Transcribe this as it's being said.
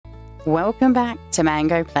Welcome back to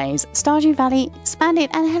Mango Plays Stardew Valley Expanded.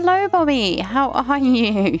 And hello, Bobby. How are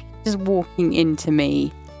you? Just walking into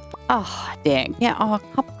me. Oh, dear. Get our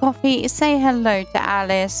cup of coffee. Say hello to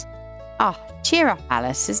Alice. Oh, cheer up,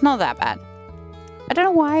 Alice. It's not that bad. I don't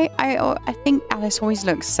know why. I think Alice always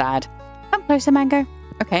looks sad. Come closer, Mango.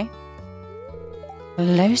 Okay.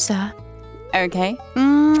 Closer. Okay.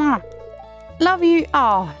 Mwah. Love you.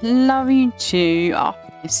 Oh, love you too. Oh,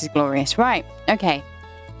 this is glorious. Right. Okay.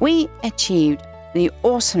 We achieved the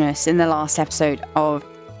awesomeness in the last episode of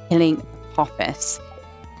killing Hobbyist.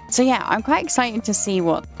 So yeah, I'm quite excited to see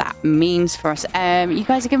what that means for us. You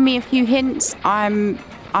guys have given me a few hints. I'm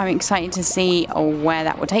excited to see where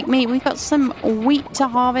that will take me. We've got some wheat to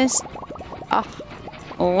harvest.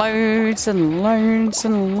 Loads and loads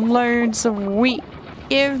and loads of wheat.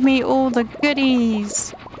 Give me all the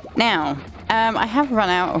goodies. Now, I have run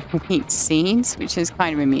out of wheat seeds, which is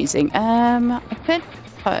kind of amusing. I could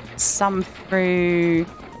put some through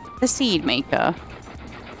the seed maker.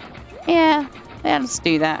 Yeah, let's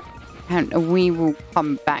do that. And we will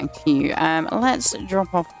come back to you. Let's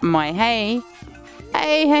drop off my hay.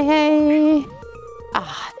 Hey.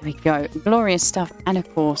 Ah, there we go. Glorious stuff. And of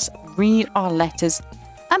course, read our letters.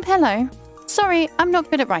 Hello. Sorry, I'm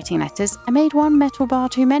not good at writing letters. I made one metal bar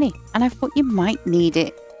too many, and I thought you might need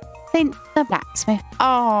it. Clint the blacksmith.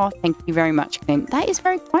 Oh, thank you very much, Clint. That is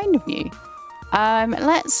very kind of you.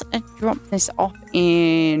 Let's drop this off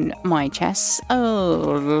in my chest.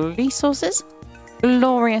 Oh, resources.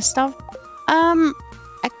 Glorious stuff. I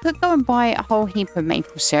could go and buy a whole heap of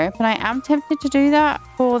maple syrup, and I am tempted to do that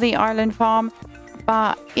for the island farm.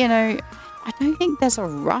 But, you know, I don't think there's a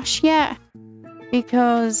rush yet,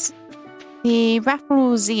 because the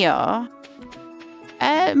Rafflesia,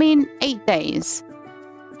 8 days.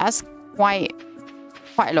 That's quite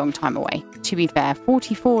a long time away, to be fair.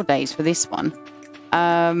 44 days for this one.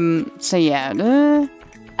 So yeah,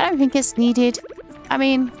 I don't think it's needed. I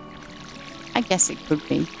mean, I guess it could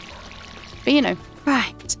be. But you know,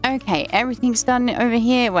 right. Okay, everything's done over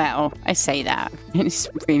here. Well, I say that. It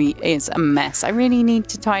really is a mess. I really need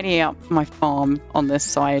to tidy up my farm on this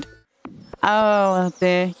side. Oh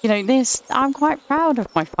dear. You know, I'm quite proud of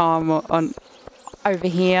my farm on over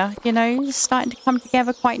here. You know, it's starting to come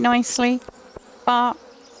together quite nicely. But,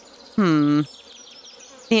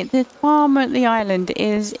 the farm at the island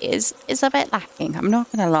is a bit lacking. I'm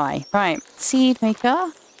not going to lie. Right, seed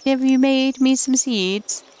maker. Have you made me some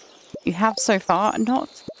seeds? You have so far.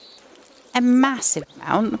 Not a massive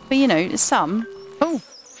amount, but you know, some. Oh,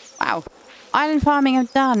 wow. Island farming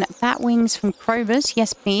I've done. Bat wings from Krober's.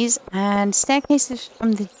 Yes, please. And staircases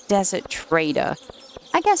from the desert trader.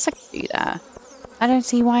 I guess I could do that. I don't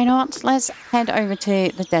see why not. Let's head over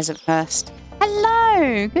to the desert first.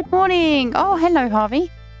 Hello! Good morning! Oh, hello, Harvey.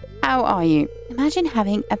 How are you? Imagine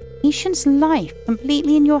having a patient's life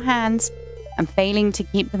completely in your hands and failing to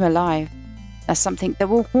keep them alive. That's something that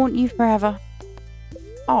will haunt you forever.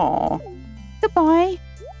 Aw. Goodbye.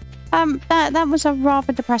 That was a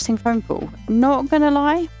rather depressing phone call. Not gonna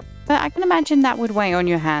lie, but I can imagine that would weigh on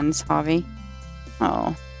your hands, Harvey.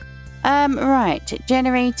 Oh. Right,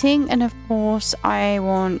 generating, and of course I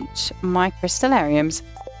want my crystallariums.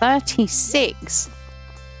 36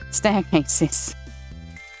 staircases.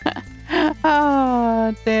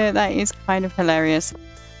 Oh dear, that is kind of hilarious.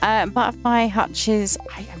 Butterfly hutches.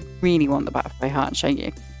 I really want the butterfly hutch.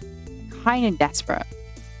 I'm kind of desperate.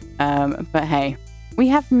 But hey, we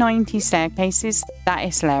have 90 staircases. That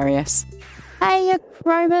is hilarious. Hey,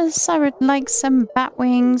 Acrobus, I would like some bat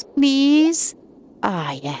wings, please.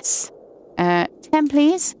 Ah, yes. 10,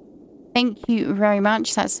 please. Thank you very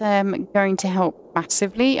much. That's going to help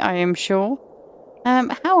massively, I am sure.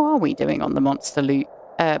 How are we doing on the monster loot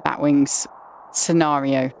batwings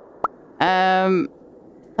scenario?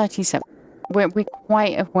 37. We're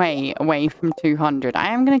quite a way away from 200. I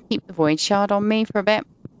am going to keep the void shard on me for a bit.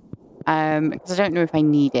 Because I don't know if I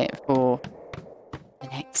need it for the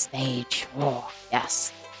next stage. Oh,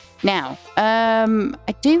 yes. Now,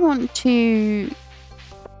 I do want to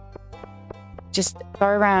just go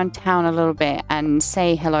around town a little bit and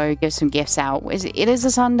say hello, give some gifts out. It is a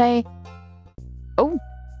Sunday. Oh,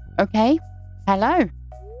 okay. Hello.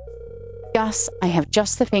 Gus, I have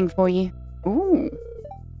just the thing for you. Ooh,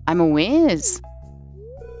 I'm a whiz.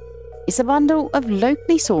 It's a bundle of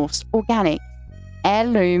locally sourced, organic,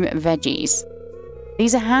 heirloom veggies.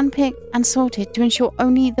 These are handpicked and sorted to ensure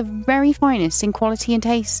only the very finest in quality and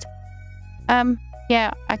taste.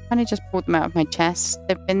 Yeah, I kind of just pulled them out of my chest.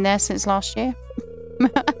 They've been there since last year.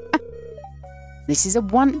 This is a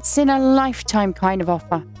once-in-a-lifetime kind of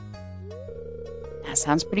offer. That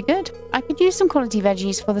sounds pretty good. I could use some quality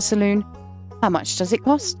veggies for the saloon. How much does it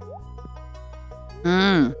cost?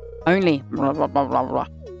 Only. Blah, blah, blah, blah,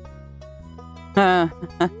 blah.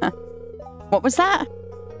 What was that?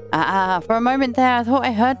 For a moment there, I thought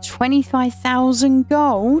I heard 25,000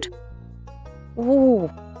 gold. Ooh.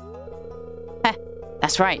 Heh,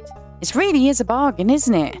 that's right. It really is a bargain,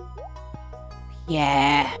 isn't it?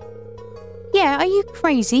 Yeah. Yeah, are you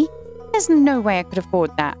crazy? There's no way I could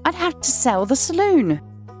afford that. I'd have to sell the saloon.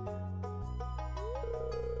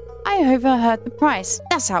 I overheard the price.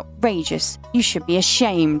 That's outrageous. You should be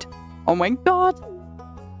ashamed. Oh my god.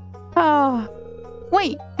 Oh.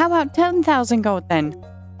 Wait, how about 10,000 gold then?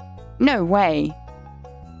 No way.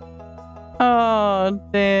 Oh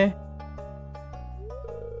dear.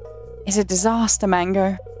 It's a disaster,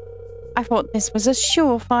 Mango. I thought this was a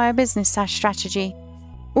surefire business strategy.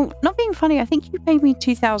 Oh, not being funny, I think you paid me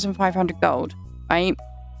 2,500 gold, right?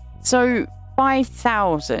 So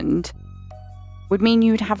 5,000 would mean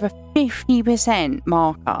you'd have a 50%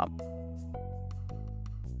 markup.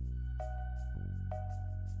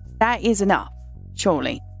 That is enough,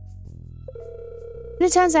 surely. But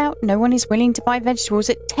it turns out no one is willing to buy vegetables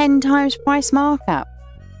at 10 times price markup,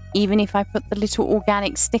 even if I put the little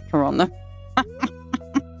organic sticker on them.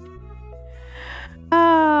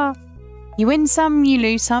 You win some, you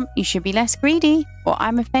lose some. You should be less greedy. Or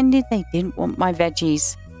I'm offended they didn't want my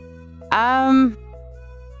veggies.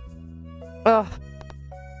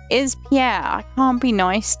 Is Pierre. I can't be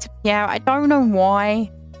nice to Pierre. I don't know why.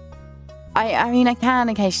 I mean, I can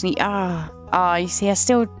occasionally. You see, I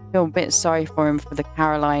still feel a bit sorry for him for the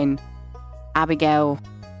Caroline Abigail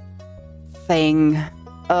thing.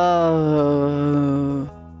 Oh.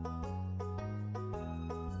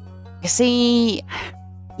 You see,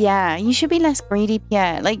 yeah, you should be less greedy,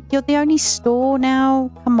 Pierre. Like, you're the only store now.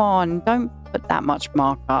 Come on, don't put that much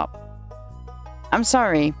markup. I'm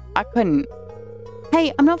sorry, I couldn't.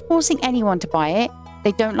 Hey, I'm not forcing anyone to buy it.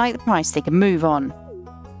 They don't like the price, they can move on.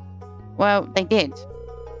 Well, they did.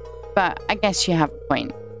 But I guess you have a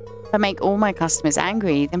point. If I make all my customers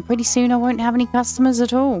angry, then pretty soon I won't have any customers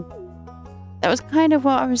at all. That was kind of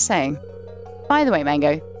what I was saying. By the way,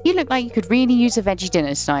 Mango, you look like you could really use a veggie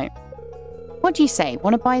dinner tonight. What do you say?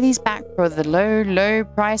 Want to buy these back for the low, low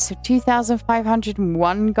price of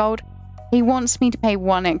 2,501 gold? He wants me to pay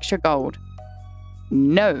 1 extra gold.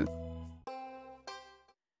 No.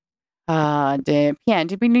 Ah, dear. Pierre,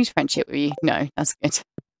 did we lose friendship with you? No, that's good.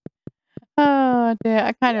 Oh, dear.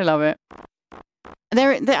 I kind of love it.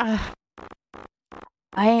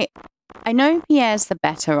 I know Pierre's the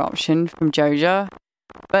better option from Joja,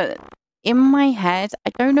 but in my head,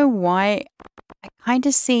 I don't know why, I kind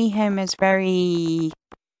of see him as very,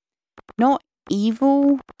 not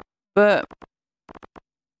evil, but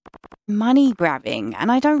money grabbing.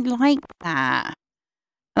 And I don't like that.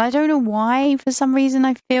 And I don't know why, for some reason,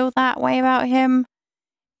 I feel that way about him.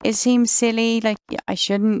 It seems silly, like I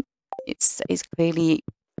shouldn't. It's clearly,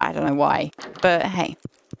 I don't know why. But hey.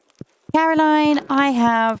 Caroline, I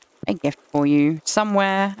have a gift for you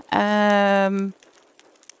somewhere.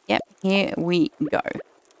 Yep, here we go.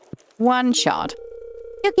 1 shard.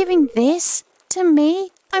 You're giving this to me?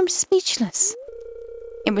 I'm speechless.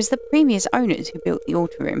 It was the previous owners who built the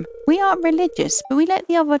altar room. We aren't religious, but we let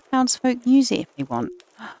the other townsfolk use it if they want.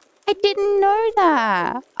 I didn't know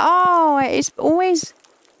that. Oh, it's always...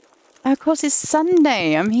 Of course, it's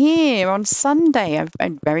Sunday. I'm here on Sunday.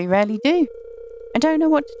 I very rarely do. I don't know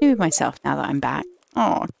what to do with myself now that I'm back.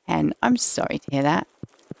 Oh, Ken, I'm sorry to hear that.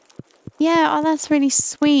 Yeah, oh, that's really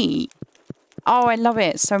sweet. Oh, I love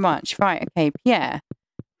it so much. Right, okay, Pierre.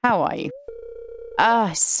 How are you?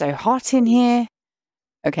 It's so hot in here.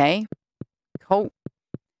 Okay, cool.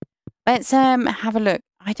 Let's have a look.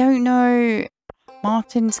 I don't know.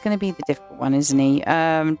 Martin's going to be the difficult one, isn't he?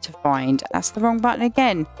 To find. That's the wrong button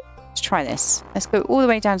again. Let's try this. Let's go all the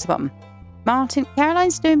way down to the bottom. Martin,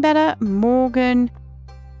 Caroline's doing better. Morgan,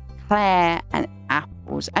 Claire, and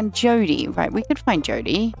Apples. And Jody. Right, we could find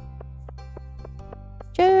Jody.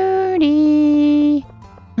 Jody.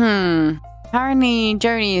 Apparently,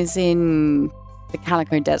 Jody is in the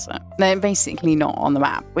Calico Desert. They're basically not on the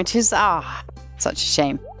map, which is, such a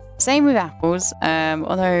shame. Same with Apples.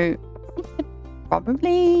 Although, we could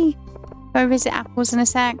probably go visit Apples in a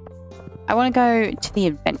sec. I want to go to the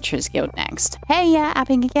Adventurers Guild next. Hey,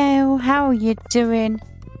 Abigail, how are you doing?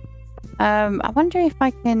 I wonder if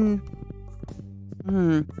I can...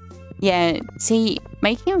 Yeah, see,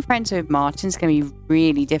 making friends with Martin's going to be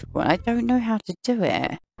really difficult. I don't know how to do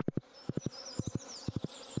it.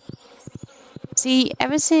 See,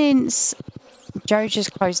 ever since Joe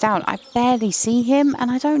just closed down, I barely see him, and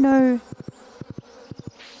I don't know...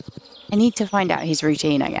 I need to find out his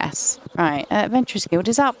routine, I guess. Right, Adventurers Guild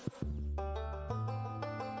is up.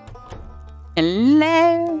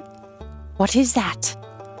 Hello? What is that?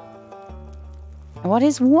 What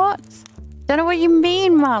is what? Don't know what you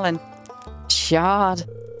mean, Marlon. Shard.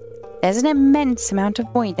 There's an immense amount of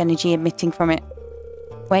void energy emitting from it.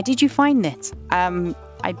 Where did you find this?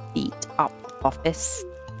 I beat up Office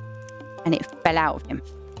and it fell out of him.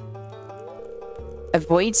 A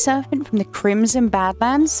void serpent from the Crimson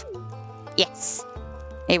Badlands? Yes.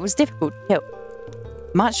 It was difficult to kill.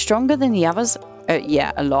 Much stronger than the others?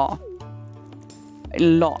 Yeah, a lot. A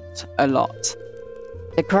lot.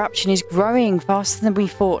 The corruption is growing faster than we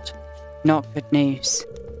thought. Not good news.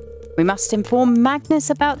 We must inform Magnus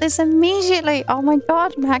about this immediately. Oh my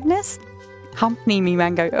god, Magnus. Accompany me,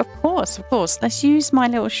 Mango. Of course. Let's use my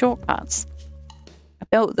little shortcuts. I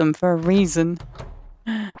built them for a reason.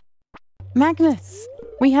 Magnus,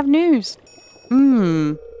 we have news.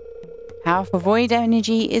 Powerful void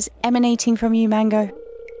energy is emanating from you, Mango.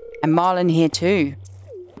 And Marlon here too.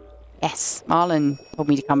 Yes, Marlon told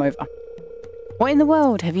me to come over. What in the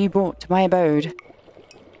world have you brought to my abode?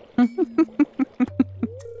 I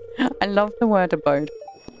love the word abode.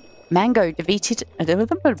 Mango defeated a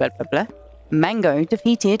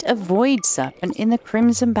void serpent in the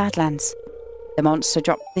Crimson Badlands. The monster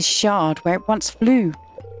dropped this shard where it once flew.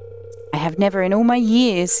 I have never in all my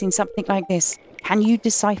years seen something like this. Can you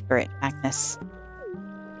decipher it, Magnus?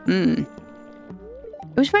 It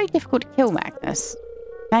was very difficult to kill, Magnus.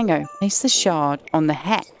 Mango, place the shard on the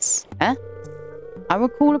hex. Huh? I will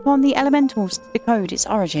call upon the elementals to decode its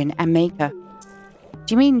origin and maker.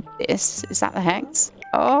 Do you mean this? Is that the hex?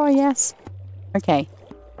 Oh, yes. Okay.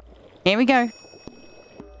 Here we go.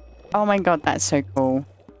 Oh my god, that's so cool.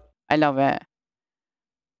 I love it.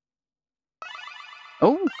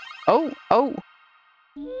 Oh. Uh-oh.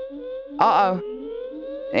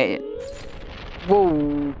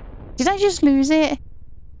 Whoa. Did I just lose it?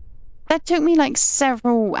 That took me like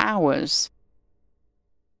several hours.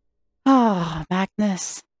 Ah,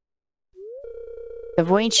 Magnus. The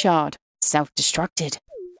void shard. Self-destructed.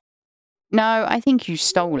 No, I think you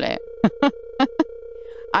stole it.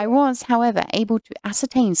 I was, however, able to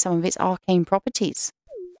ascertain some of its arcane properties.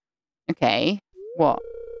 Okay. What?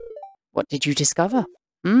 What did you discover?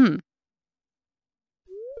 Tell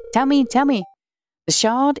me. The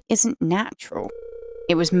shard isn't natural.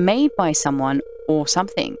 It was made by someone or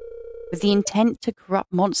something with the intent to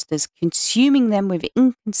corrupt monsters, consuming them with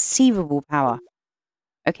inconceivable power.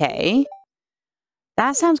 Okay.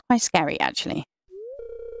 That sounds quite scary, actually.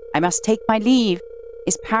 I must take my leave.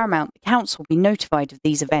 It's paramount the council be notified of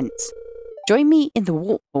these events. Join me in the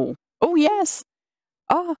warp hall. Oh, yes.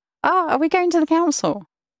 Are we going to the council?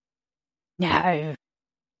 No.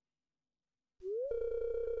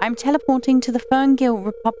 I'm teleporting to the Ferngill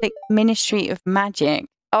Republic Ministry of Magic.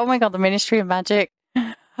 Oh my god, the Ministry of Magic.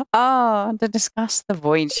 To discuss the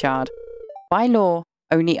Void Shard. By law,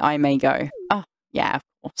 only I may go. Oh, yeah, of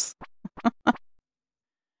course.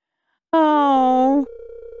 Oh.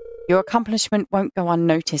 Your accomplishment won't go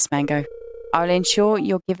unnoticed, Mango. I'll ensure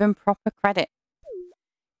you're given proper credit.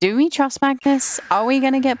 Do we trust Magnus? Are we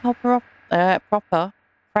going to get proper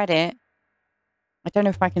credit? I don't know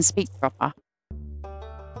if I can speak proper.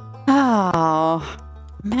 Oh,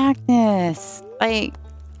 Magnus. Like,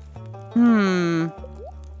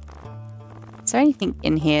 Is there anything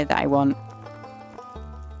in here that I want?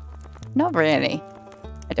 Not really.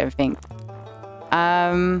 I don't think.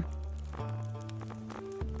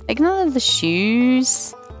 Like none of the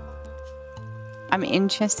shoes I'm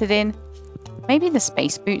interested in. Maybe the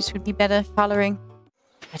space boots would be better colouring.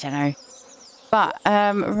 I don't know. But,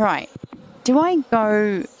 right. Do I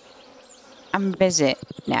go and visit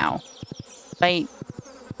now? Like,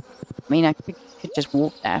 I mean, I could just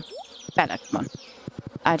walk there. Better, come on.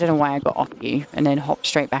 I don't know why I got off you and then hop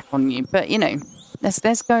straight back on you. But, you know,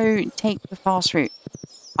 let's go take the fast route.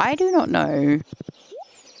 I do not know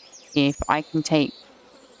if I can take...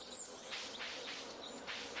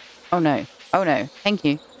 Oh, no. Oh, no. Thank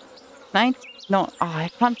you. Can I not... Oh,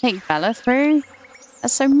 I can't take Bella through?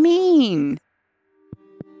 That's so mean.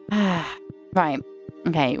 Right.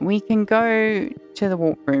 Okay, we can go to the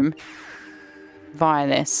walk room via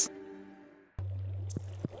this.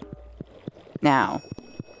 Now,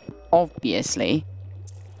 obviously.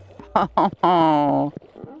 Oh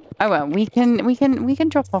well, we can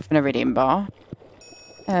drop off an Iridium bar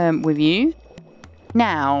with you.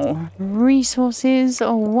 Now, resources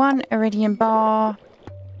or 1 Iridium bar.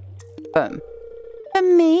 Boom. For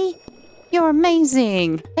me? You're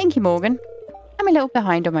amazing. Thank you, Morgan. I'm a little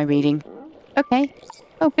behind on my reading. Okay.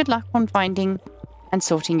 Well, good luck on finding and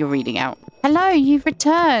sorting your reading out. Hello, you've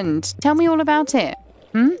returned. Tell me all about it.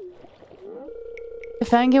 The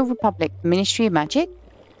Ferngill Republic Ministry of Magic?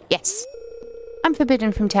 Yes. I'm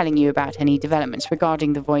forbidden from telling you about any developments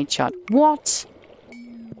regarding the Void Shard. What?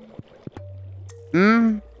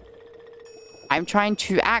 I'm trying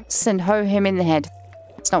to axe and hoe him in the head.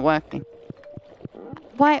 It's not working.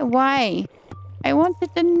 Why? I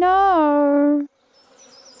wanted to know.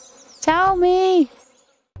 Tell me.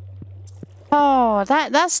 Oh,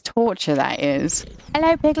 that's torture, that is.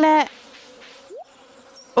 Hello, Piglet.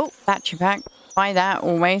 Oh, battery pack. Buy that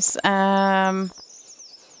always. An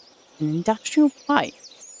industrial pipe.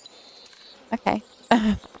 Okay.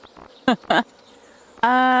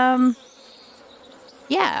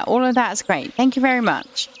 Yeah, all of that's great. Thank you very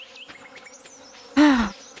much.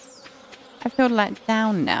 I feel let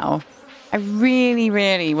down now. I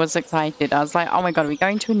really was excited. I was like, oh my god, are we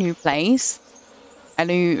going to a new place? A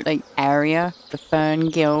new, like, area? The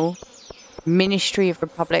Ferngill Ministry of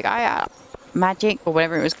Republic. Magic, or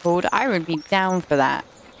whatever it was called. I would be down for that.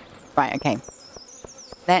 Right, okay.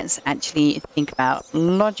 Let's actually think about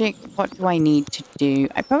logic. What do I need to do?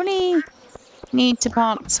 I probably need to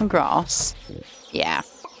plant some grass. Yeah.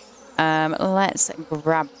 Let's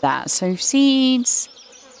grab that. So seeds,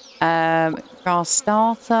 grass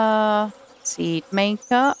starter, seed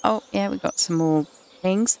maker. Oh, yeah, we got some more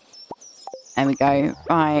things. There we go.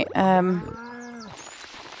 Right.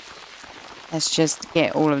 Let's just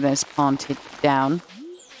get all of this planted down.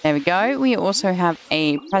 There we go. We also have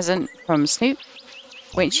a present from Snoop,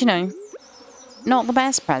 which, you know, not the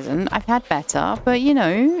best present. I've had better, but, you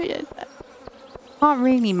know, can't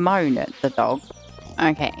really moan at the dog.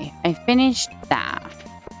 Okay, I finished that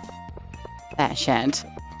shed.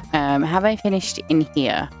 Have I finished in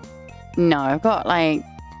here? No, I've got like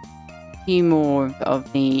a few more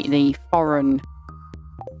of the foreign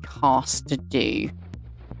cast to do.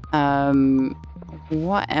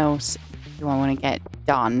 What else do I want to get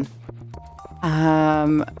done?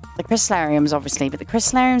 The crystallariums, obviously, but the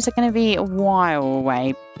crystallariums are going to be a while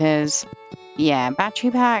away because, yeah,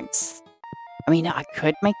 battery packs. I mean, I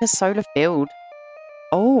could make a solar field.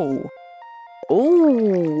 Oh,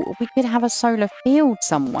 we could have a solar field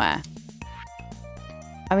somewhere.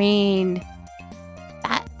 I mean,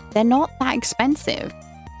 they're not that expensive.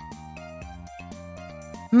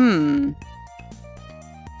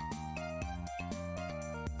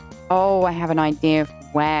 Oh, I have an idea of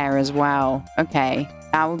where as well. Okay,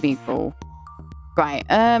 that would be cool. Right,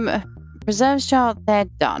 preserves jar, they're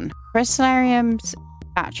done. Crystallariums,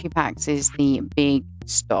 battery packs is the big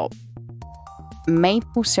stop.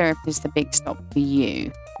 Maple syrup is the big stop for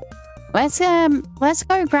you. Let's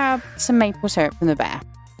go grab some maple syrup from the bear.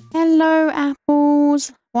 Hello,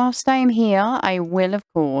 apples. Whilst I'm here, I will, of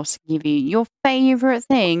course, give you your favourite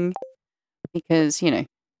thing. Because, you know,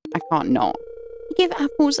 I can't not. Give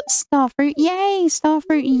apples starfruit. Yay,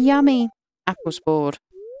 starfruit, yummy. Apples bored.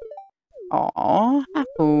 Aw,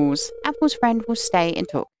 apples. Apples friend will stay and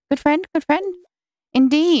talk. Good friend, good friend.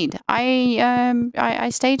 Indeed, I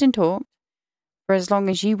stayed and talked for as long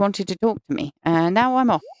as you wanted to talk to me. And now I'm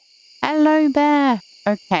off. Hello, bear.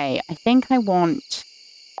 Okay, I think I want...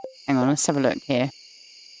 Hang on, let's have a look here.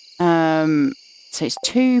 So it's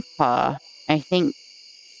 2 per. I think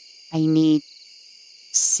I need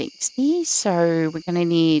 60. So we're going to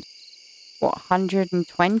need, what,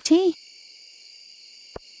 120?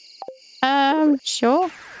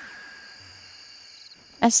 Sure.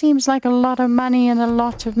 That seems like a lot of money and a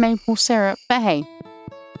lot of maple syrup. But hey,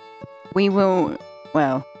 we will,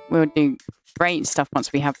 well, we'll do great stuff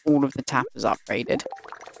once we have all of the tappers upgraded.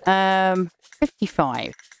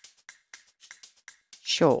 55.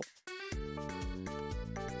 Sure.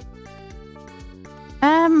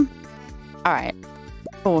 Alright.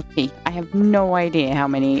 40. I have no idea how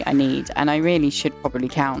many I need, and I really should probably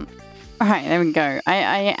count. Alright, there we go.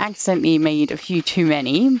 I accidentally made a few too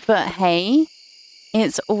many, but hey,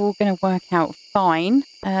 it's all gonna work out fine.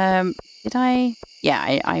 Did I?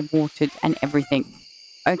 Yeah, I watered and everything.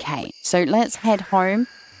 Okay, so let's head home.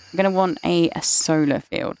 I'm gonna want a solar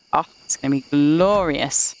field. Oh, it's gonna be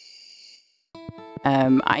glorious.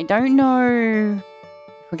 I don't know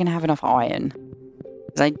if we're gonna have enough iron.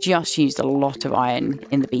 Because I just used a lot of iron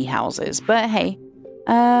in the bee houses. But hey,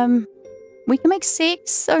 we can make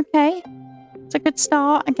 6. Okay. It's a good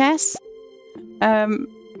start, I guess.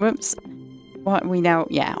 Whoops. What are we now?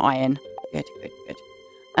 Yeah, iron. Good.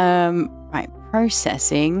 Right,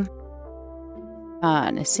 processing.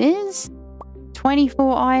 Furnaces.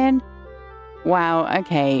 24 iron. Wow,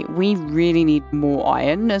 okay. We really need more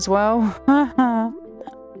iron as well.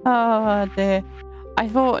 Oh dear. I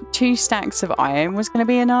thought 2 stacks of iron was going to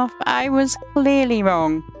be enough. I was clearly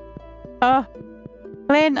wrong. Oh,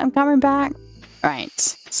 Clint, I'm coming back. Right,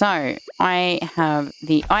 so I have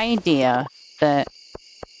the idea that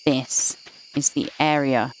this is the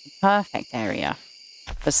area, the perfect area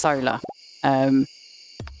for solar.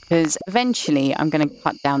 Because eventually I'm going to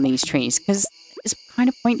cut down these trees because it's kind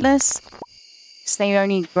of pointless. Because they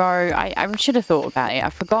only grow... I should have thought about it. I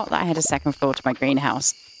forgot that I had a second floor to my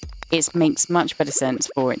greenhouse. It makes much better sense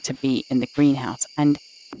for it to be in the greenhouse. And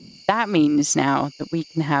that means now that we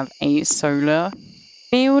can have a solar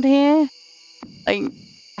field here. Like,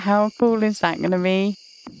 how cool is that going to be?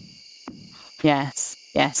 Yes,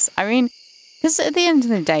 yes. I mean, because at the end of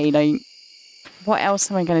the day, like, what else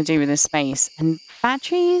am I going to do with this space? And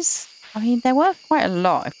batteries, I mean, they're worth quite a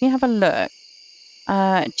lot. If you have a look,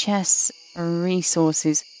 chests,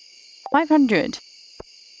 resources, 500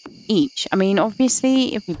 each. I mean,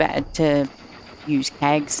 obviously, it'd be better to use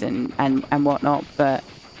kegs and whatnot, but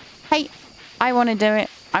hey, I want to do it.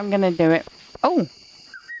 I'm going to do it. Oh,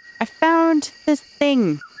 I found this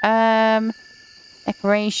thing.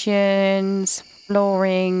 Decorations,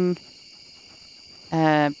 flooring.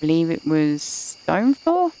 I believe it was stone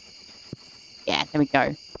floor. Yeah, there we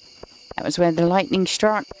go. That was where the lightning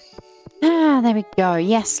struck. Ah, there we go.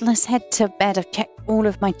 Yes, let's head to bed. I've checked all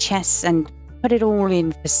of my chests and put it all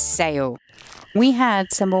in for sale. We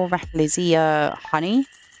had some more Rafflesia honey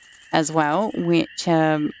as well, which,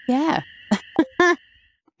 yeah.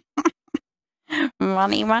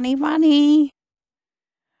 Money, money, money.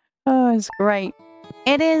 Oh, it's great.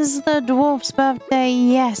 It is the dwarf's birthday.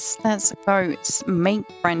 Yes, let's go. Make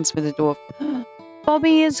friends with the dwarf.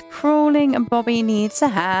 Bobby is crawling and Bobby needs a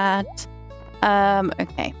hat.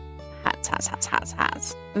 Okay.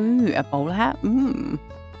 Hats. Ooh, a bowler hat.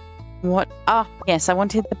 What? Ah, yes, I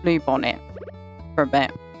wanted the blue bonnet for a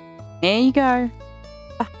bit. Here you go.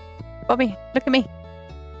 Ah, Bobby, look at me.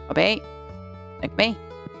 Bobby, look at me.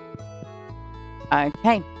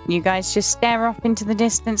 Okay, you guys just stare off into the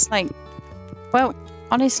distance like, well,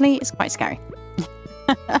 honestly, it's quite scary.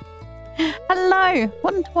 Hello!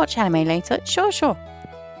 Want to watch anime later? Sure.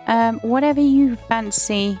 Whatever you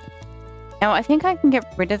fancy. Now, I think I can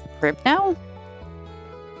get rid of the crib now.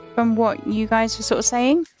 From what you guys were sort of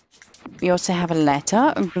saying. We also have a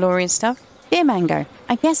letter and glorious stuff. Dear Mango,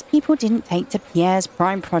 I guess people didn't take to Pierre's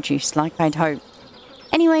prime produce like I'd hoped.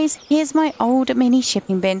 Anyways, here's my old mini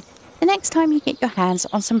shipping bin. The next time you get your hands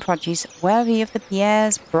on some produce worthy of the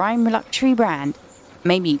Pierre's prime luxury brand,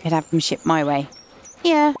 maybe you could have them shipped my way.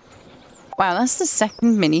 Yeah. Wow, that's the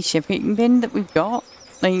second mini shipping bin that we've got.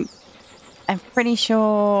 Like, I'm pretty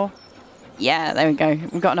sure... Yeah, there we go.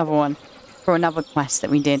 We've got another one for another quest that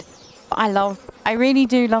we did. But I really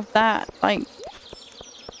do love that. Like,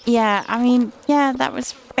 yeah, I mean, yeah, that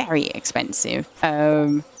was very expensive.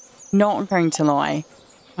 Not going to lie.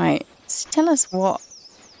 Right, so tell us what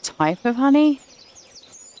type of honey?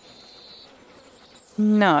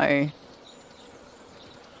 No.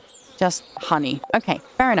 Just honey. Okay,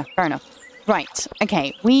 fair enough. Right,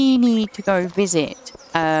 okay, we need to go visit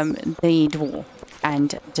the dwarf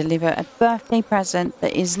and deliver a birthday present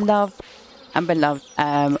that is loved and beloved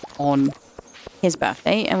on his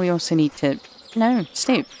birthday. And we also need to... No,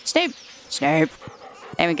 Snoop. There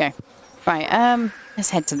we go. Right, let's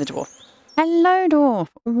head to the dwarf. Hello, dwarf.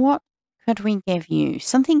 What could we give you?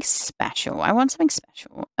 Something special. I want something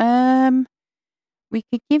special. We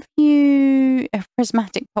could give you a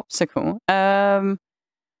prismatic popsicle.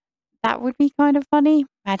 That would be kind of funny.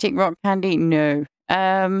 Magic rock candy? No.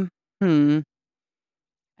 A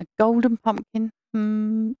golden pumpkin?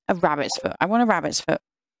 A rabbit's foot. I want a rabbit's foot.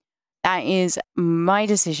 That is my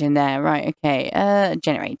decision there. Right, okay.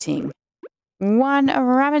 Generating. One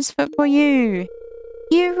rabbit's foot for you.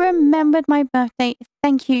 You remembered my birthday.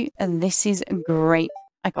 Thank you. This is great.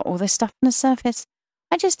 I got all this stuff on the surface.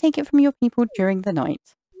 I just take it from your people during the night.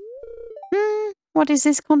 What is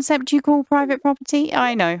this concept you call private property?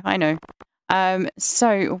 I know.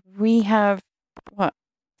 So we have, what,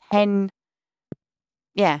 10?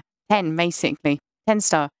 Yeah, 10 basically. 10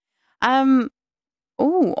 star. Oh,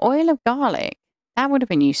 oil of garlic. That would have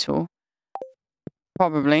been useful.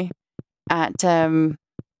 Probably. At the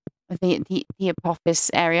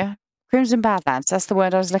Apophis area. Crimson Badlands, that's the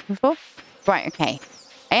word I was looking for. Right, okay.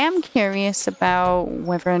 I am curious about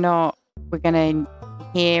whether or not we're going to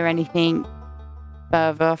hear anything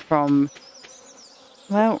further from,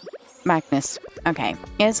 well, Magnus. Okay,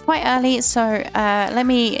 it's quite early, so let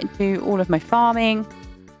me do all of my farming,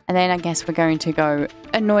 and then I guess we're going to go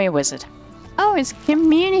annoy a wizard. Oh, it's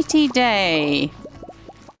Community Day.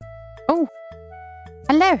 Oh,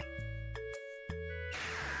 hello.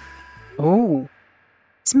 Oh,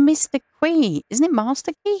 it's Mr. Quee. Isn't it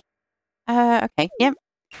Master Key? Okay, yep.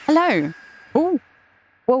 Hello. Oh,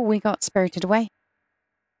 whoa, we got spirited away.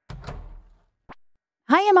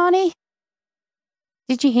 Hi, Amani.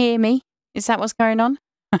 Did you hear me? Is that what's going on?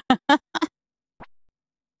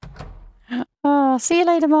 Oh, see you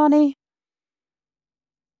later, Marnie.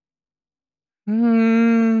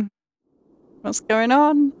 What's going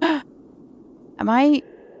on? Am I...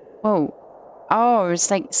 Whoa. Oh, I was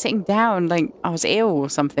like sitting down like I was ill or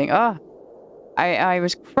something. Oh, I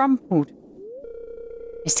was crumpled.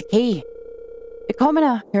 Mr. Key. The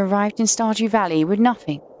commoner who arrived in Stardew Valley with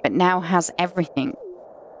nothing, but now has everything.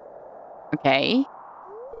 Okay.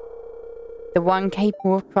 The one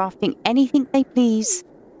capable of crafting anything they please.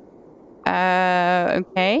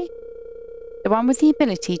 Okay. The one with the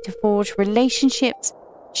ability to forge relationships,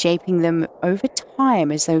 shaping them over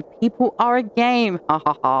time as though people are a game. Ha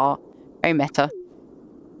ha ha. Very meta.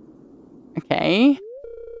 Okay.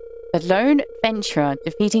 The lone adventurer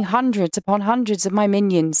defeating hundreds upon hundreds of my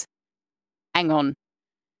minions. Hang on.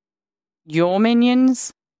 Your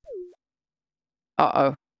minions?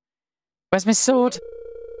 Uh-oh. Where's my sword?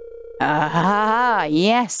 Ah,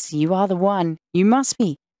 yes, you are the one. You must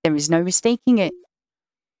be. There is no mistaking it.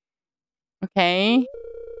 Okay.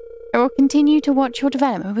 I will continue to watch your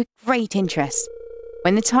development with great interest.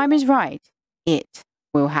 When the time is right, it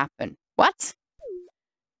will happen. What?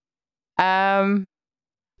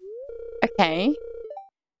 Okay.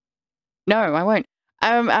 No, I won't.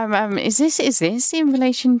 Is this in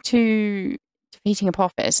relation to defeating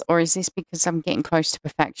Apophis, or is this because I'm getting close to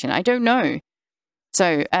perfection? I don't know.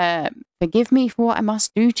 So, forgive me for what I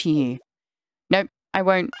must do to you. Nope, I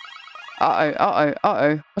won't.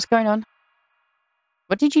 Uh-oh. What's going on?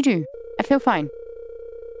 What did you do? I feel fine.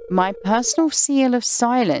 My personal seal of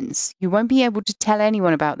silence. You won't be able to tell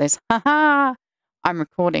anyone about this. Ha-ha! I'm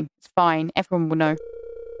recording. It's fine. Everyone will know.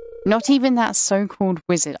 Not even that so-called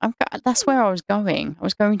wizard. That's where I was going. I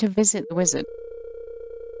was going to visit the wizard.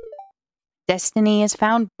 Destiny has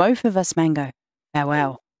found both of us, Mango.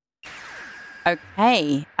 Farewell.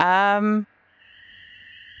 Okay. Uh-oh.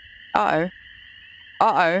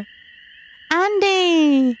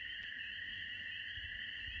 Andy!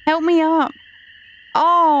 Help me up.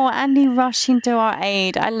 Oh, Andy rushing to our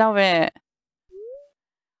aid. I love it.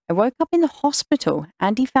 I woke up in the hospital.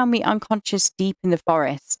 Andy found me unconscious deep in the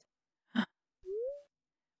forest.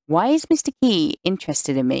 Why is Mr. Key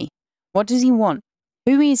interested in me? What does he want?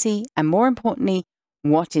 Who is he? And more importantly,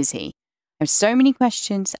 what is he? I have so many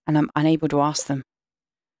questions and I'm unable to ask them.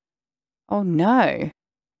 Oh no.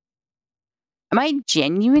 Am I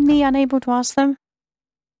genuinely unable to ask them?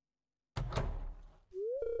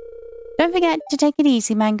 Don't forget to take it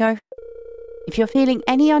easy, Mango. If you're feeling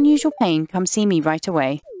any unusual pain, come see me right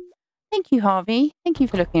away. Thank you, Harvey. Thank you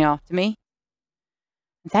for looking after me.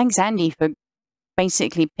 And thanks, Andy, for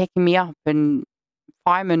basically picking me up and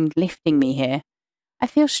fireman lifting me here. I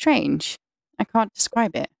feel strange. I can't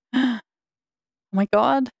describe it. Oh my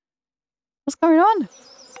god. What's going on?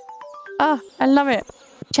 Oh, I love it.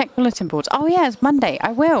 Check bulletin boards. Oh yeah, it's Monday.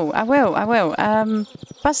 I will.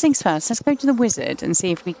 First things first, let's go to the wizard and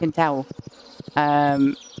see if we can tell.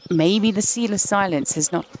 Maybe the seal of silence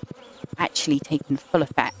has not actually taken full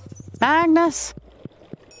effect. Magnus!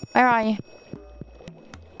 Where are you?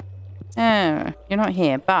 Oh, you're not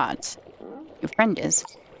here, but your friend is.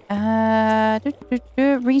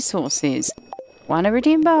 Resources. 1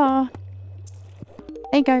 iridium bar.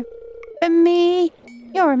 There you go. For me!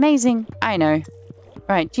 You're amazing. I know.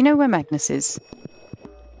 Right, do you know where Magnus is?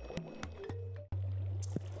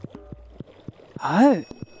 Oh.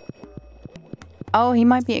 Oh, he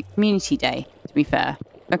might be at community day, to be fair.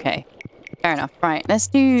 Okay. Fair enough. Right, let's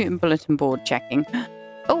do bulletin board checking.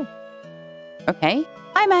 Oh. Okay.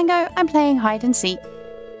 Hi, Mango. I'm playing hide and seek.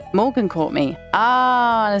 Morgan caught me.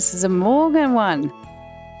 Ah, this is a Morgan one.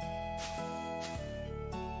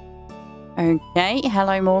 Okay.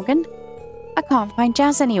 Hello, Morgan. I can't find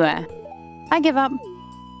Jazz anywhere. I give up.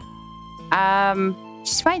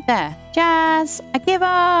 She's right there. Jazz, I give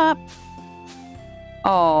up.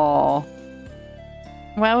 Oh.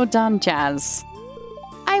 Well done, Jazz.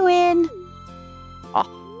 I win. Oh.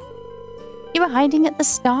 You were hiding at the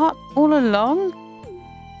start all along?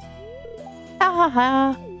 Ha ha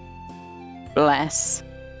ha. Bless.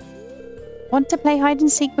 Want to play hide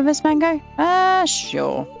and seek with us, Mango?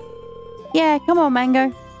 Sure. Yeah, come on,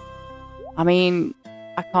 Mango. I mean,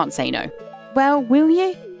 I can't say no. Well, will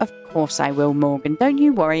you? Of course I will, Morgan. Don't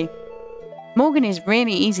you worry. Morgan is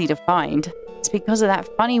really easy to find. It's because of that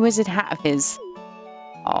funny wizard hat of his.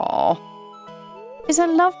 Aww. It's a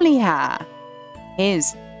lovely hat.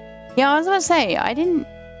 His. Yeah, I was gonna say, I didn't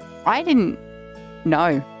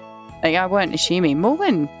know. Like, I weren't assuming.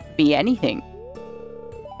 Morgan could be anything.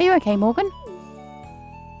 Are you okay, Morgan?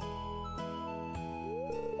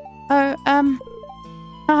 Oh,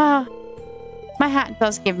 my hat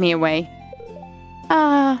does give me away.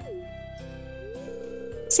 Ah.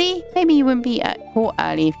 See, maybe you wouldn't be caught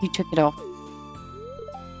early if you took it off.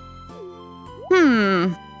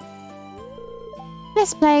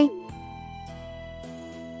 Let's play.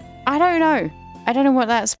 I don't know. I don't know what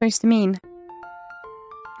that's supposed to mean.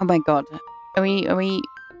 Oh my god. Are we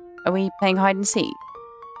playing hide and seek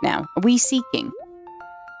now? Are we seeking?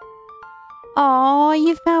 Oh,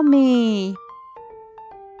 you found me.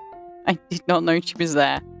 I did not know she was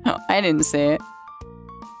there. I didn't see it.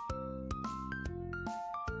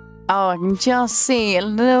 Oh, I can just see a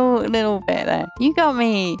little bit there. You got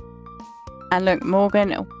me. And look,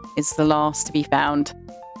 Morgan is the last to be found.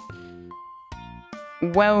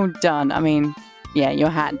 Well done. I mean, yeah, your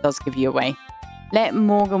hat does give you away. Let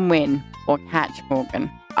Morgan win or catch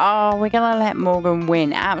Morgan. Oh, we're gonna let Morgan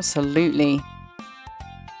win. Absolutely.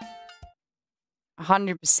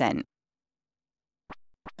 100%.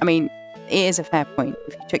 I mean, it is a fair point.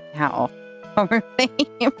 If you took the hat off, probably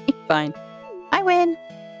it'll be fine. I win.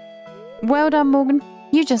 Well done, Morgan.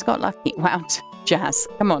 You just got lucky. Wow, Jazz,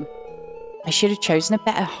 come on. I should have chosen a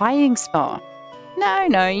better hiding spot.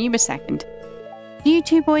 No, you were second. Do you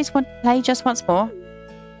two boys want to play just once more?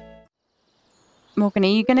 Morgan, are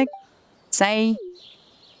you going to say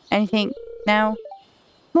anything now?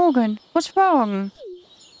 Morgan, what's wrong?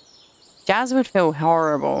 Jazz would feel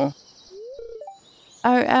horrible.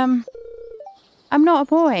 Oh, I'm not a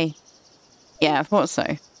boy. Yeah, I thought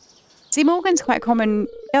so. See, Morgan's quite a common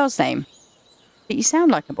girl's name. But you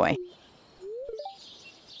sound like a boy.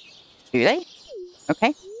 Do they?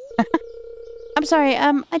 Okay. I'm sorry,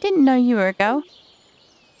 I didn't know you were a girl.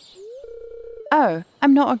 Oh,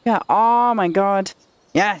 I'm not a girl. Oh my god.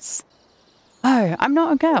 Yes. Oh, I'm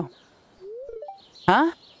not a girl.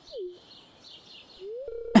 Huh?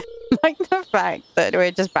 Like the fact that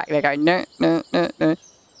we're just back there going, no.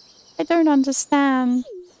 I don't understand.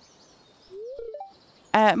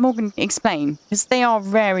 Morgan, explain. Because they are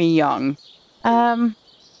very young. I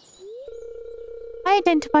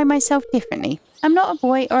identify myself differently. I'm not a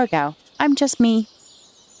boy or a girl. I'm just me.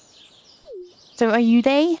 So are you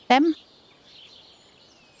they, them?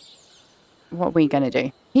 What are we going to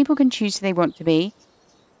do? People can choose who they want to be.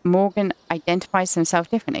 Morgan identifies himself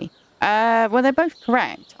differently. Well, they're both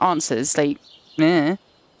correct answers. Like, I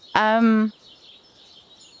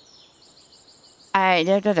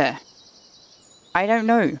don't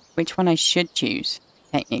know which one I should choose,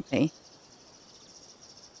 technically.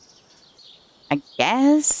 I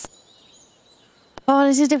guess. Oh,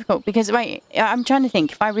 this is difficult because, wait, I'm trying to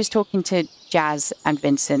think. If I was talking to Jazz and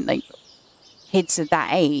Vincent, like kids of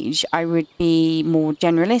that age, I would be more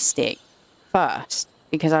generalistic first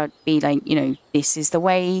because I'd be like, you know, this is the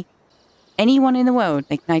way anyone in the world,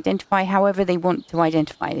 they can identify however they want to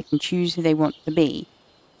identify. They can choose who they want to be.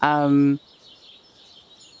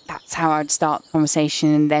 That's how I'd start the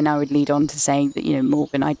conversation, and then I would lead on to saying that, you know,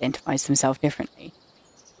 Morgan identifies himself differently.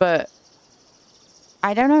 But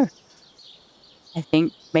I don't know. I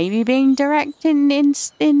think maybe being direct in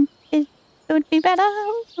would be better.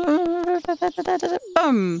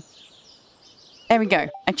 Boom. There we go.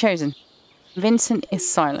 I've chosen. Vincent is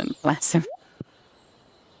silent. Bless him.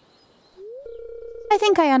 I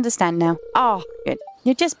think I understand now. Oh, good.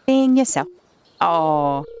 You're just being yourself.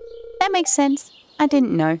 Oh, that makes sense. I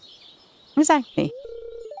didn't know. Exactly.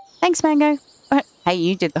 Thanks, Mango. Hey,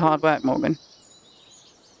 you did the hard work, Morgan.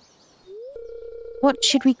 What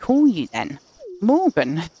should we call you then?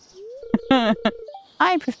 Morgan.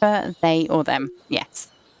 I prefer they or them. Yes.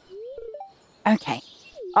 Okay.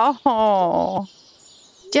 Oh,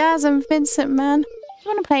 Jazz and Vincent, man.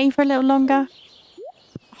 You want to play for a little longer?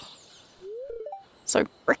 So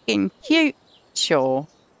freaking cute. Sure.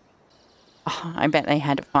 Oh, I bet they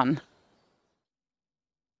had fun.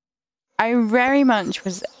 I very much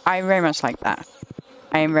like that.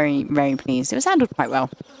 I am very, very pleased. It was handled quite well.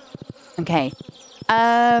 Okay.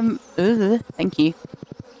 Thank you.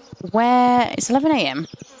 It's 11 AM.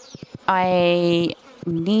 I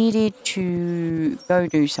needed to go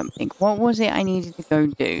do something. What was it I needed to go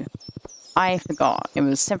do? I forgot. It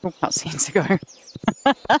was several cutscenes ago.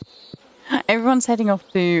 Everyone's heading off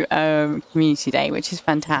to Community Day, which is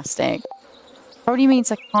fantastic. Probably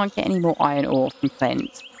means I can't get any more iron ore from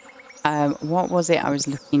Clint. What was it I was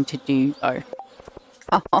looking to do, though?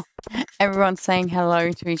 Oh, everyone's saying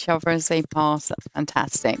hello to each other as they pass. That's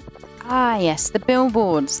fantastic. Ah, yes, the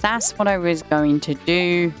billboards. That's what I was going to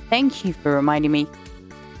do. Thank you for reminding me.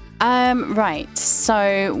 Right.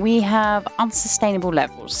 So we have unsustainable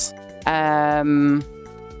levels.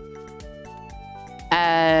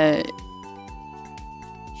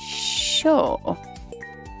 Sure.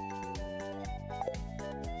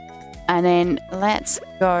 And then let's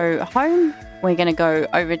go home we're going to go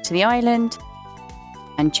over to the island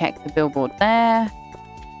and check the billboard there.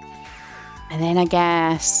 And then I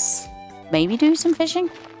guess maybe do some fishing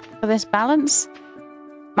for this balance.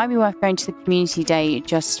 Might be worth going to the community day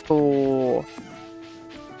just for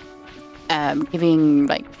giving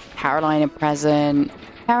like Caroline a present.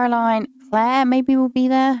 Caroline, Claire maybe will be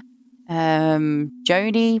there.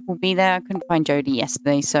 Jody will be there. I couldn't find Jody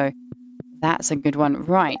yesterday, so that's a good one.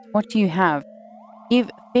 Right, what do you have? Give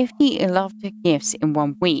 50 loved gifts in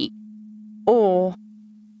 1 week. Or,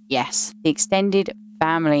 yes, the extended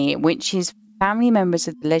family, which is family members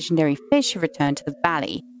of the legendary fish have returned to the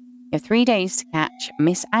valley. You have 3 days to catch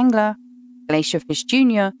Miss Angler, Glacier Fish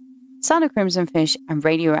Jr., Son of Crimson Fish, and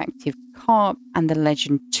Radioactive Carp, and the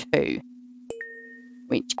Legend 2.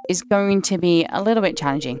 Which is going to be a little bit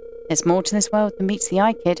challenging. There's more to this world than meets the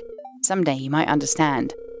eye, kid. Someday you might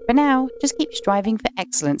understand. For now, just keep striving for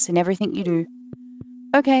excellence in everything you do.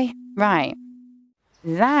 Okay, right.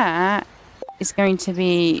 That is going to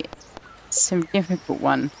be some difficult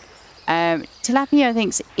one. Tilapia, I think,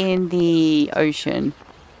 is in the ocean.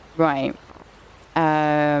 Right.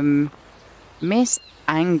 Miss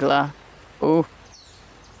Angler. Oh.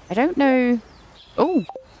 I don't know. Oh.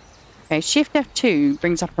 Okay, Shift F2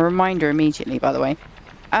 brings up a reminder immediately, by the way.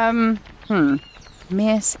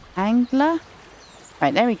 Miss Angler?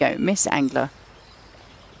 Right, there we go. Miss Angler.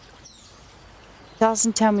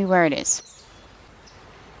 Doesn't tell me where it is.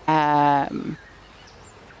 I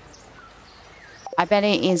bet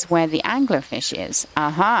it is where the anglerfish is.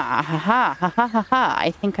 Aha, ha ha ha ha ha ha.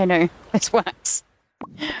 I think I know this works.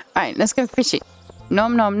 Alright, let's go fish it.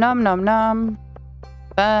 Nom nom nom nom nom.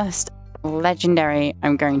 First legendary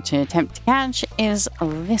I'm going to attempt to catch is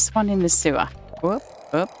this one in the sewer. Whoop,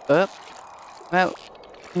 whoop, whoop. Well,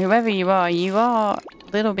 whoever you are a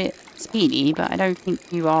little bit speedy, but I don't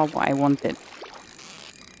think you are what I wanted.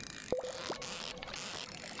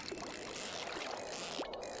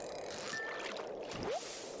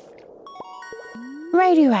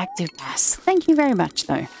 Radioactive gas. Thank you very much,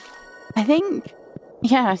 though. I think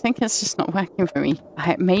it's just not working for me.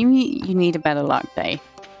 Maybe you need a better luck day.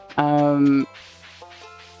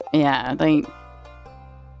 Yeah, like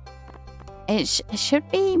it should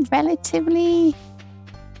be relatively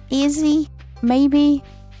easy, maybe.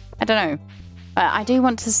 I don't know. But I do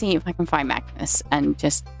want to see if I can find Magnus and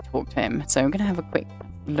just talk to him. So I'm going to have a quick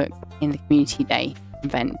look in the community day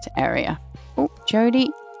event area. Oh, Jody,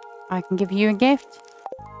 I can give you a gift.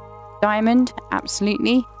 Diamond,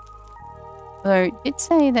 absolutely. Although it did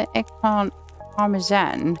say that eggplant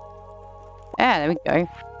parmesan. Yeah, there we go.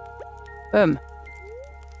 Boom.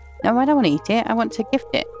 No, I don't want to eat it. I want to gift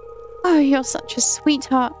it. Oh, you're such a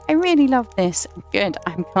sweetheart. I really love this. Good,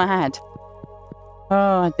 I'm glad.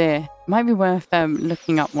 Oh dear. Might be worth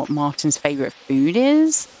looking up what Martin's favourite food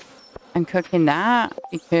is and cooking that,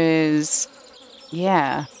 because,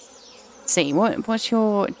 yeah. See, what's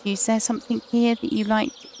your... Is there something here that you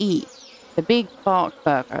like to eat? The big bark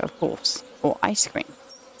burger, of course. Or ice cream.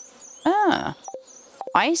 Ah.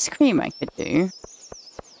 Ice cream I could do.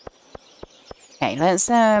 Okay, let's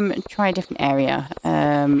try a different area.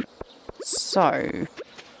 So,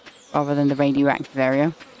 rather than the radioactive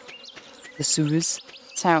area. The sewers.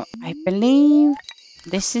 So, I believe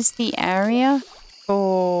this is the area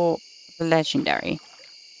for the legendary.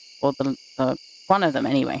 Or the one of them,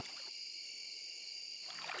 anyway.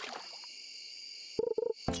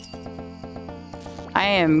 I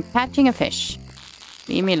am catching a fish.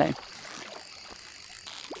 Leave me alone.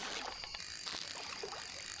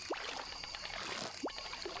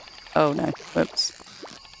 Oh no, whoops.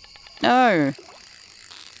 No!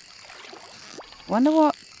 Wonder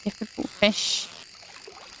what difficult fish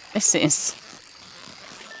this is.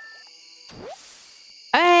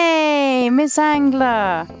 Hey, Miss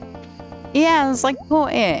Angler! Yes, I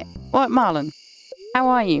caught it. What, Marlon? How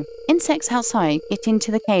are you? Insects outside get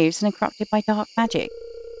into the caves and are corrupted by dark magic.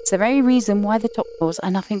 It's the very reason why the top floors are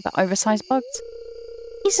nothing but oversized bugs.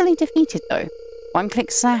 Easily defeated, though.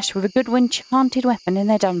 One-click slash with a good enchanted weapon and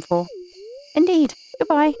they're done for. Indeed.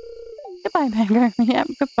 Goodbye. Goodbye, Mango. Yep,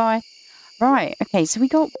 goodbye. Right, okay, so we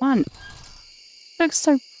got one. Looks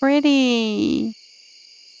so pretty.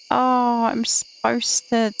 Oh, I'm supposed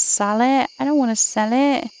to sell it. I don't want to sell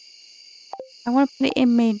it. I want to put it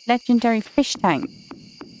in my legendary fish tank.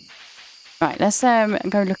 Right, let's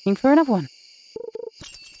go looking for another one.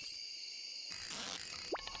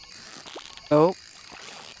 Oh.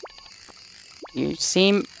 You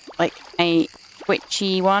seem like a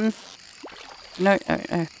twitchy one. No, no,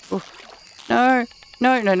 no. Oof. No.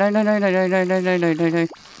 No, no, no, no, no, no, no, no, no, no, no, no, no.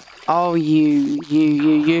 Oh,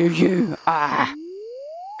 you. Ah.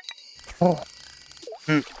 Oh.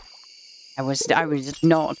 I was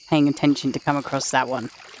not paying attention to come across that one.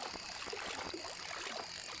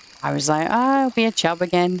 I was like, oh, I'll be a chub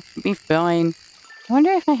again. It'll be fine. I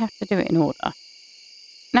wonder if I have to do it in order.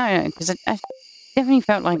 No, because I definitely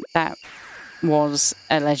felt like that was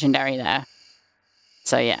a legendary there.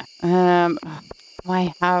 So yeah. Do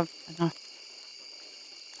I have enough?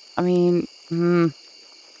 I mean,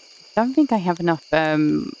 don't think I have enough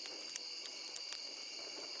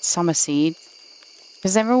summer seeds.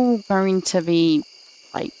 Because they're all going to be,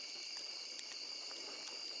 like,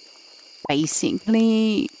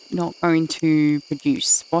 basically not going to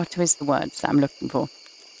produce. What is the words that I'm looking for?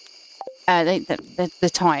 The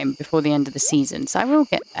time before the end of the season. So I will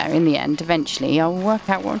get there in the end. Eventually, I'll work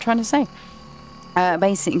out what I'm trying to say.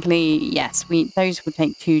 Basically, yes, those will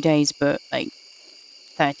take 2 days, but like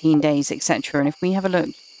 13 days, etc. And if we have a look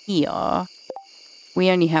here, we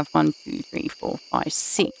only have 1, 2, 3, 4, 5,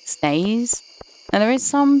 6 days. Now there is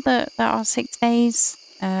some that are 6 days.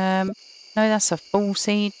 No, that's a full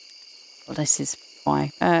seed. Well, this is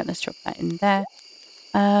why. Let's drop that in there.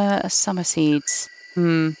 Summer seeds.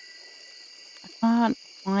 I can't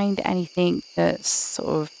find anything that's sort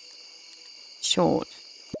of short.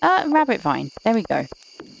 Rabbit vine. There we go.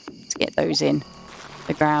 Let's get those in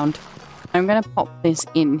the ground. I'm going to pop this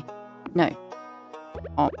in. No.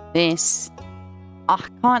 Pop this. Oh, I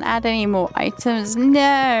can't add any more items.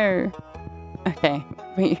 No. Okay.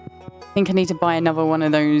 I think I need to buy another one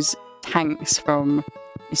of those tanks from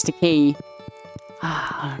Mr. Key.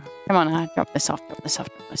 Come on, drop this off, drop this off,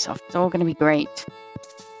 drop this off. It's all going to be great.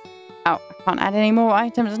 Oh, I can't add any more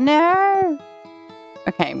items. No!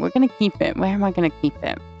 Okay, we're going to keep it. Where am I going to keep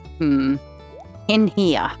it? In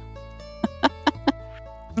here.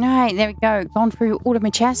 Alright, there we go. Gone through all of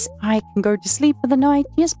my chests. I can go to sleep for the night.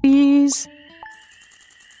 Yes, please.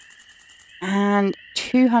 And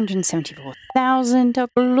 274,000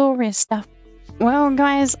 glorious stuff. Well,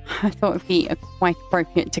 guys, I thought it'd be quite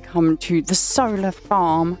appropriate to come to the solar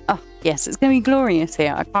farm. Oh, yes, it's going to be glorious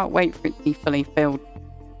here. I can't wait for it to be fully filled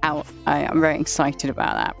out. I'm very excited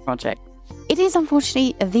about that project. It is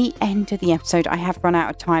unfortunately the end of the episode. I have run out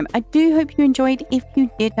of time. I do hope you enjoyed. If you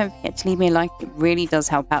did, don't forget to leave me a like. It really does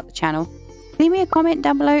help out the channel. Leave me a comment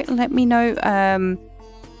down below and let me know.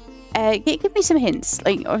 Give me some hints.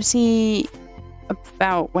 Like, obviously,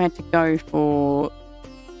 about where to go for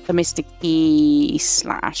the Mr. Key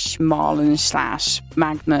 / Marlin /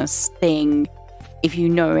 Magnus thing. If you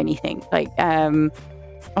know anything. Like,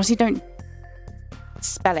 obviously don't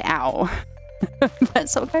spell it out. But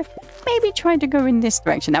sort of maybe try to go in this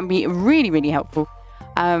direction. That would be really, really helpful.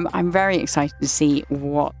 I'm very excited to see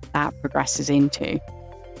what that progresses into.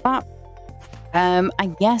 But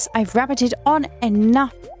I guess I've rabbited on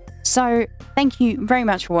enough. So thank you very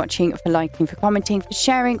much for watching, for liking, for commenting, for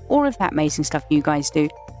sharing all of that amazing stuff you guys do.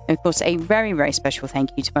 And of course, a very, very special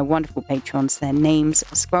thank you to my wonderful patrons. Their names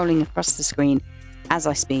are scrolling across the screen as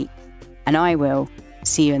I speak. And I will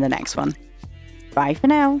see you in the next one. Bye for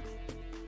now.